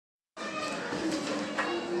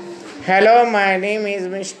Hello, my name is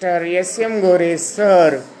Mr. S.M. Gore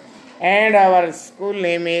sir, and our school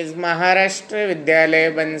name is Maharashtra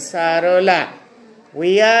Vidyalaya Bansarola.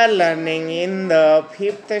 We are learning in the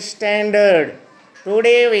 5th standard.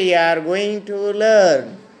 Today we are going to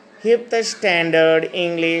learn 5th standard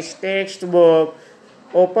English textbook.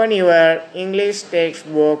 Open your English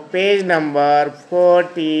textbook, page number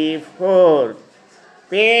 44.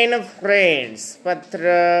 Pen friends,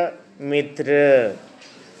 Patra Mitra.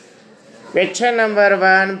 Question number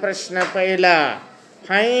 1, प्रश्न पहिला.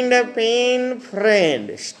 Find a pen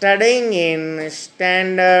friend studying in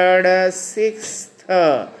standard 6th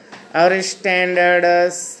or standard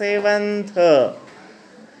 7th.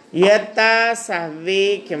 इयत्ता 6वी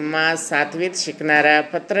किंवा 7वीत शिकणारा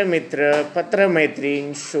पत्रमित्र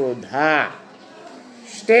पत्रमैत्रीण शोधा.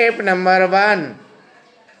 Step number 1,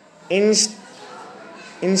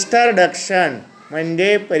 introduction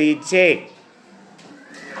म्हणजे परिचय.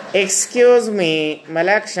 Excuse me,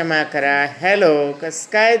 मला क्षमा करा. हॅलो, कसं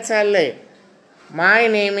काय चाललंय? माय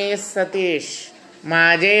नेम इज सतीश.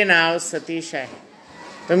 माझे नाव सतीश आहे.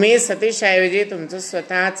 तुम्ही सतीशऐवजी तुमचं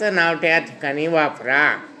स्वतःचं नाव त्या ठिकाणी वापरा.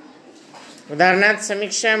 उदाहरणार्थ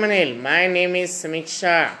समीक्षा म्हणेल, माय name is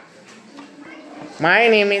Samiksha. My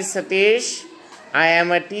name is Satish. I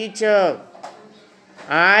am a teacher.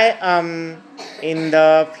 I am in the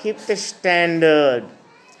 5th standard.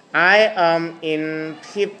 I am in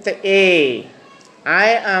 5th A. I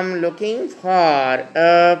am looking for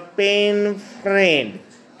a pen friend.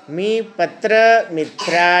 मी पत्र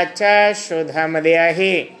मित्राच्या शोधामध्ये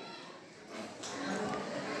आहे.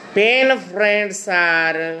 Pen friends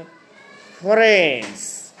R friends.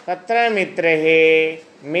 पत्र मित्र हे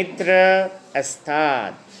मित्र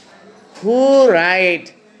असतात. Who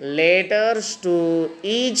write letters to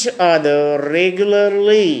each other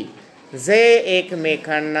regularly. जे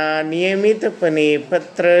एकमेकांना नियमितपणे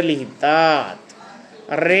पत्र लिहितात.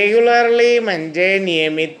 रेग्युलरली म्हणजे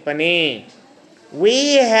नियमितपणे.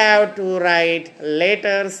 We have to right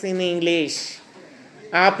letters in English.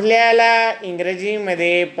 आपल्याला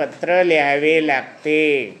इंग्रजीमध्ये पत्र लिहावे लागते.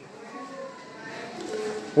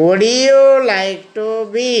 Would you like to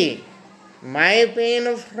be my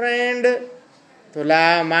pen friend.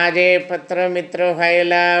 तुला माझे पत्रमित्र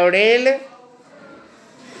व्हायला आवडेल.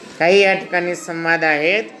 काही या ठिकाणी संवाद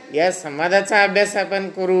आहेत. या संवादाचा अभ्यास आपण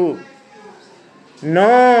करू. No,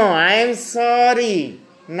 I am sorry.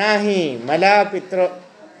 नाही, मला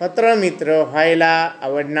पत्रमित्र व्हायला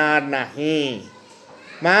आवडणार नाही.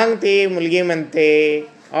 मग ती मुलगी म्हणते,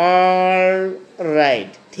 ऑल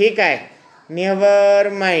राईट, ठीक आहे. नेव्हर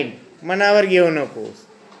माइंड, मनावर घेऊ नकोस.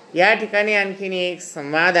 या ठिकाणी आणखीन एक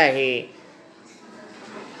संवाद आहे.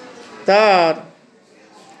 तर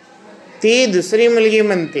ती दुसरी मुलगी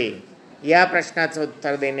म्हणते या प्रश्नाचं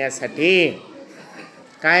उत्तर देण्यासाठी.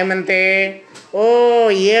 काय म्हणते? ओ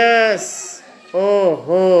यस, ओ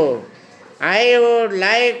हो, I would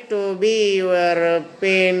like to be your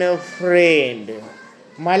pen friend.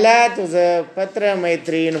 मला तुझं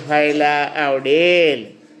पत्रमैत्रीण व्हायला आवडेल.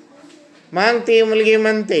 मग ती मुलगी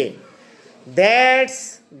म्हणते, दॅट्स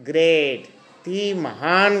ग्रेट. ती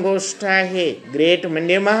महान गोष्ट आहे. ग्रेट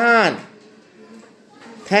म्हणजे महान.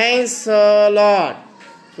 Thanks a lot.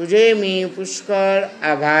 तुझे मी पुष्कळ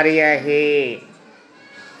आभारी आहे.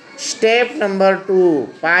 स्टेप नंबर 2,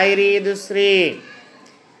 पायरी दुसरी.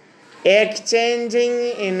 Exchanging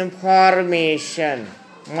information.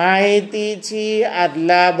 माहितीची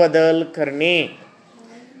अदलाबदल करणे.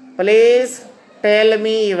 Please tell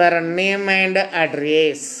me your name and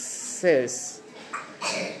addresses.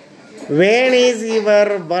 When is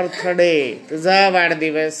your birthday. तुझा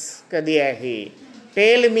वाढदिवस कधी आहे?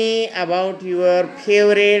 Tell me about your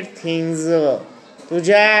favourite things.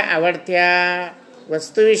 तुझ्या आवडत्या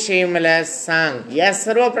वस्तूविषयी मला सांग. या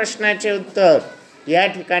सर्व प्रश्नाचे उत्तर या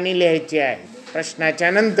ठिकाणी लिहायचे आहे.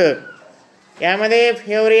 प्रश्नाच्या नंतर यामध्ये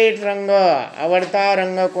फेवरेट रंग, आवडता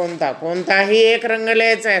रंग कोणता, कोणताही एक रंग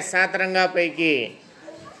लिहायचा आहे 7 रंगापैकी.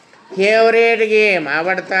 फेवरेट गेम,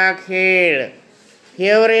 आवडता खेळ.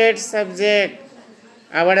 फेवरेट सब्जेक्ट,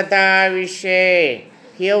 आवडता विषय.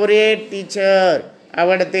 फेवरेट टीचर,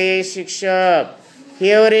 आवडते शिक्षक.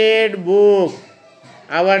 फेवरेट बुक,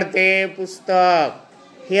 आवडते पुस्तक.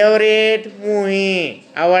 फेवरेट मूव्ही,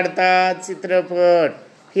 आवडता चित्रपट.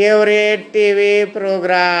 फेवरेट टीव्ही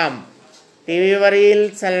प्रोग्राम, टीव्हीवरील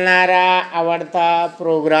चालणारा आवडता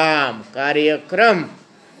प्रोग्राम, कार्यक्रम.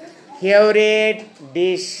 फेवरेट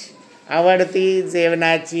डिश, आवडती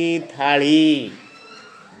जेवणाची थाळी.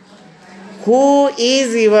 Who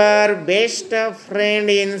is your best friend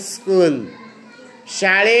in school.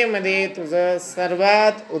 शाळेमध्ये तुझं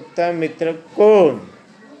सर्वात उत्तम मित्र कोण?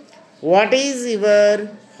 What is your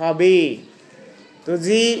hobby?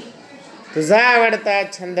 तुझा आवडता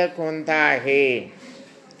छंद कोणता आहे?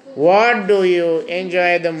 What do you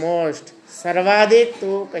enjoy the most? सर्वाधिक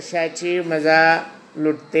तू कशाची मजा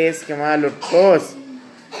लुटतेस किंवा लुटतोस?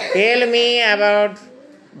 Tell me about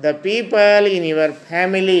the people in your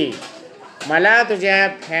family. मला तुझ्या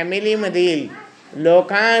फॅमिलीमधील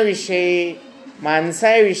लोकांविषयी,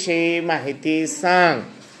 माणसाविषयी माहिती सांग.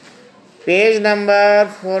 पेज नंबर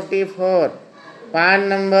 44, पान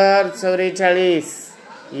नंबर 44.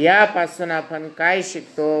 यापासून आपण काय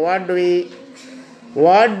शिकतो?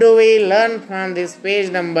 What do we learn from this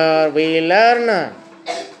page number? We learn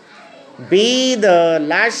be the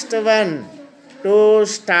last one to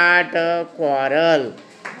start a quarrel.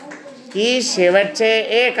 की शेवटचे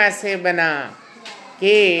एक असे बना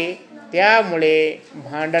की त्यामुळे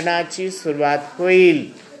भांडणाची सुरुवात होईल.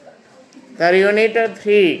 तर युनिट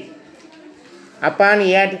 3 आपण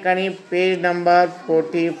या ठिकाणी पेज नंबर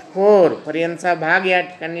 44 पर्यंतचा भाग या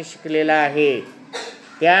ठिकाणी शिकलेला आहे.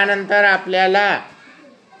 त्यानंतर आपल्याला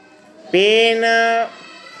पेन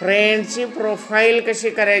फ्रेंडची प्रोफाईल कशी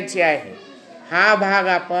करायची आहे हा भाग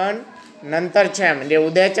आपण नंतरच्या म्हणजे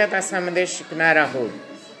उद्याच्या तासामध्ये शिकणार आहोत.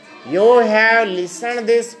 You have listened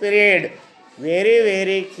this period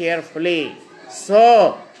very carefully. So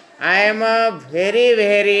I am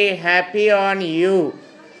very happy on you.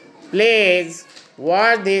 Please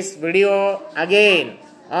watch this video again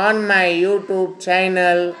on my YouTube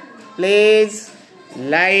channel. Please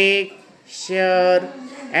like, share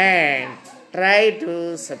and try to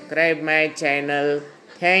subscribe my channel.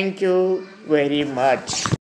 Thank you very much.